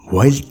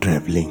While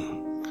traveling,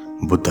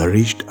 Buddha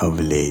reached a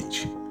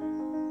village.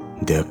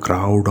 There a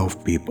crowd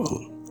of people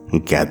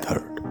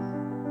gathered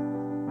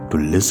to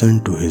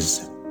listen to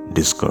his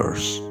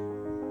discourse.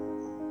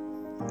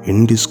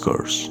 In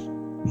discourse,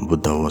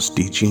 Buddha was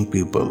teaching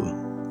people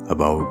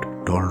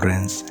about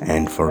tolerance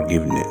and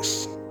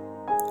forgiveness.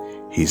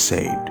 He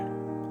said,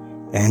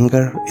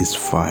 anger is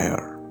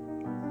fire,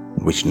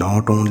 which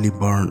not only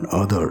burns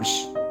others,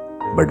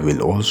 but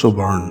will also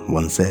burn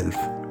oneself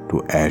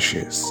to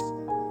ashes.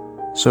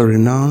 So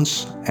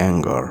renounce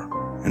anger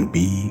and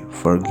be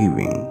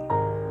forgiving.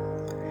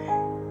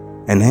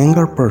 An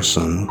angry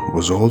person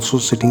was also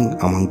sitting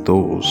among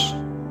those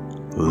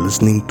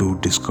listening to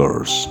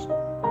discourse.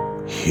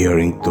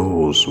 Hearing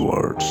those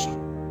words,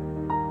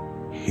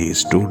 he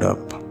stood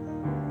up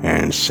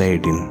and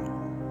said in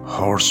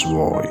hoarse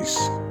voice,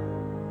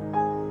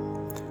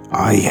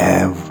 I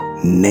have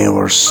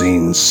never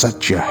seen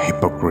such a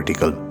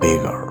hypocritical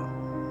beggar.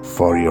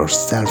 For your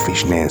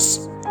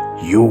selfishness,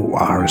 you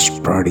are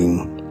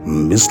spreading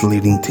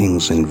misleading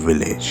things in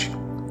village.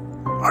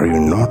 Are you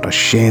not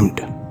ashamed?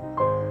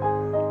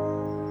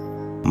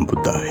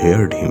 Buddha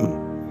heard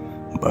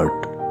him but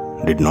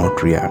did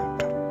not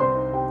react.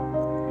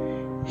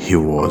 He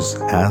was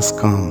as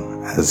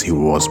calm as he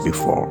was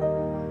before.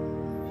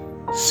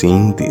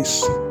 Seeing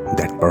this,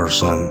 that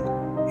person's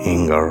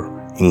anger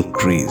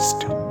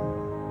increased,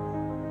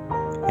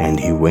 and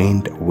he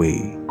went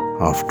away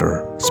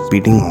after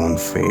spitting on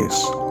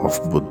face of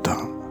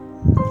Buddha.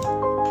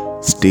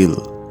 Still,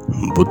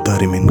 Buddha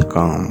remained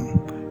calm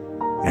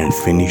and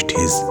finished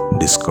his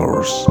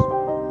discourse.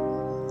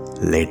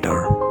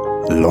 Later,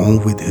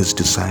 along with his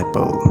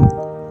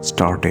disciple,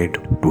 started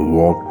to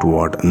walk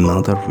toward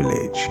another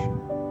village.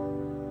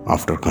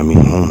 After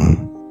coming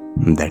home,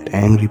 that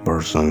angry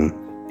person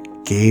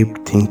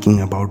kept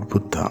thinking about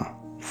Buddha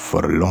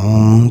for a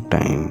long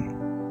time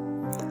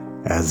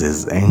as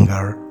his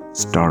anger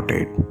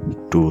started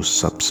to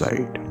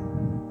subside.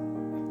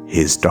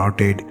 He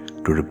started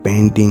to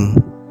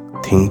repenting,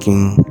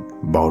 thinking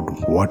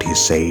about what he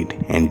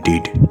said and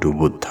did to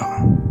Buddha.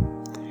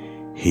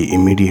 He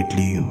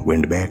immediately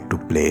went back to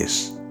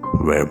place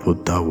where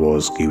Buddha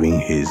was giving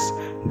his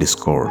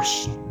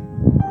discourse.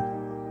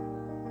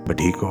 But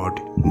he got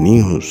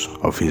news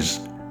of his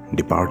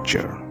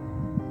departure.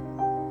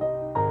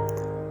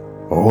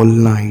 All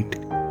night,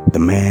 the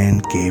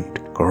man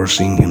kept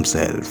cursing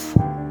himself.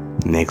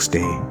 Next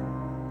day,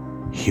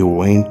 he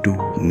went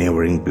to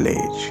neighboring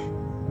village,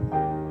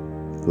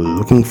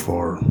 looking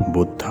for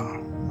Buddha.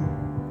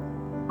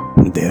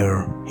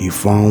 There, he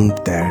found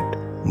that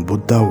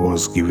Buddha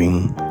was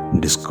giving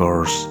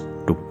discourse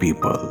to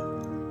people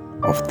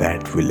of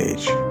that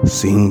village.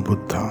 Seeing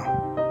Buddha,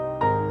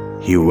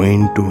 he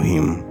went to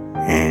him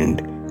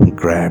and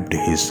grabbed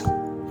his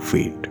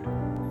feet,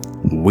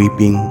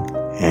 weeping,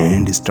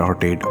 and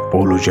started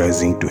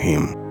apologizing to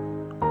him.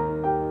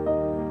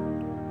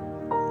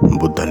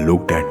 Buddha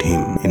looked at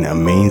him in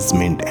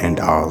amazement and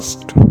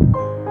asked,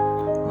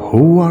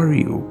 Who are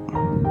you?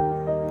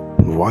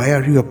 Why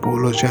are you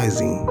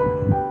apologizing?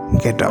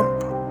 Get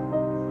up.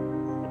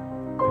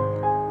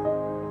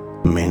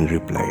 Man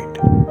replied,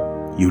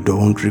 You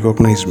don't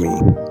recognize me.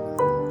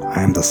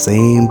 I am the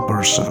same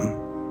person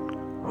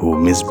who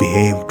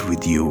misbehaved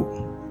with you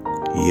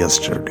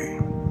yesterday.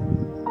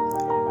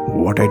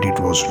 What I did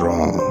was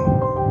wrong.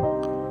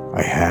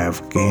 I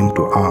have came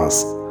to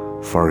ask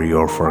for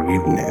your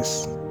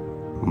forgiveness.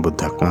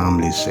 Buddha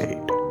calmly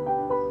said,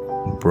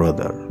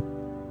 Brother,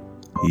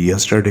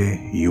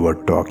 yesterday you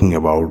were talking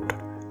about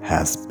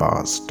has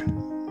passed.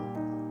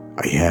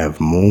 I have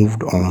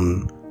moved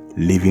on,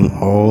 leaving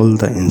all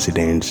the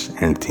incidents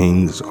and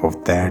things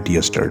of that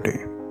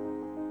yesterday.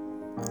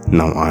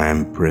 Now I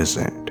am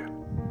present.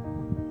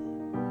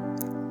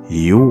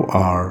 You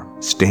are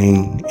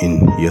staying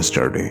in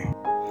yesterday.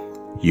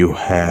 You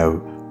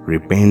have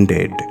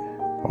repented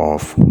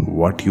of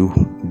what you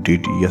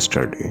did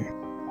yesterday.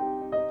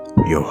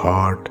 Your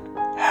heart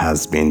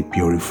has been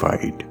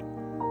purified.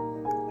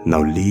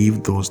 Now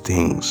leave those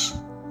things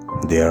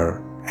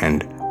there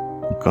and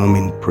come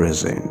in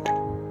present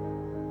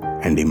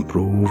and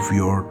improve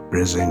your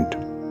present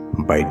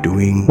by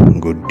doing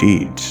good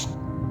deeds.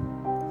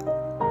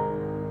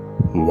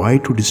 Why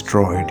to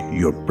destroy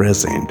your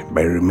present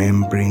by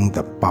remembering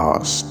the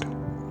past?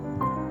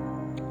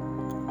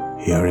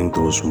 Hearing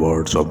those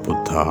words of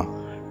Buddha,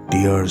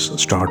 tears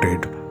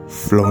started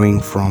flowing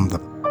from the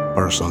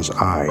person's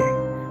eye.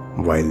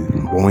 While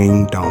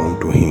bowing down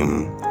to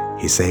him,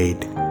 he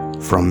said,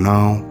 From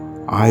now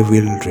I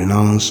will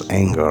renounce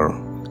anger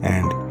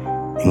and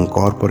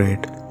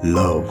incorporate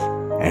love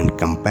and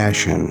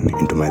compassion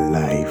into my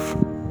life.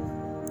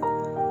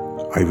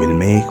 I will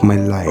make my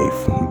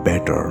life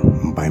better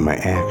by my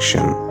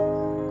action,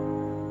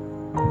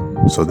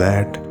 so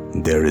that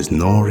there is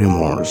no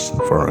remorse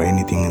for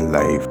anything in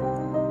life.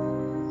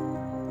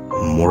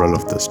 Moral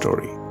of the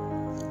story: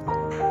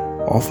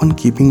 often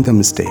keeping the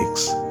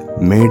mistakes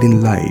made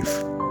in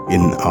life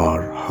in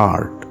our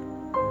heart,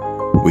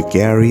 we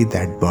carry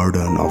that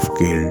burden of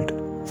guilt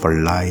for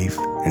life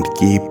and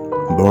keep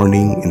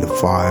burning in the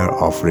fire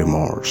of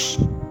remorse.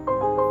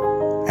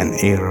 An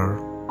error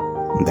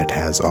that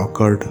has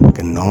occurred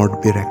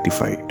cannot be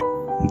rectified.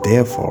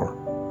 Therefore,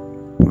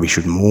 we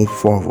should move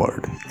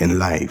forward in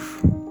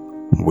life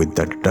with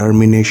the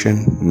determination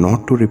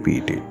not to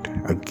repeat it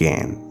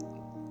again.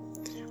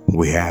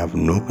 We have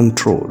no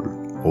control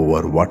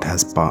over what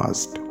has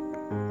passed.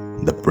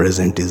 The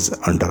present is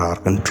under our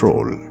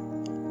control.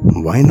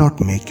 Why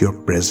not make your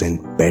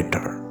present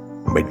better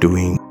by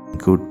doing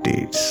good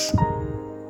deeds?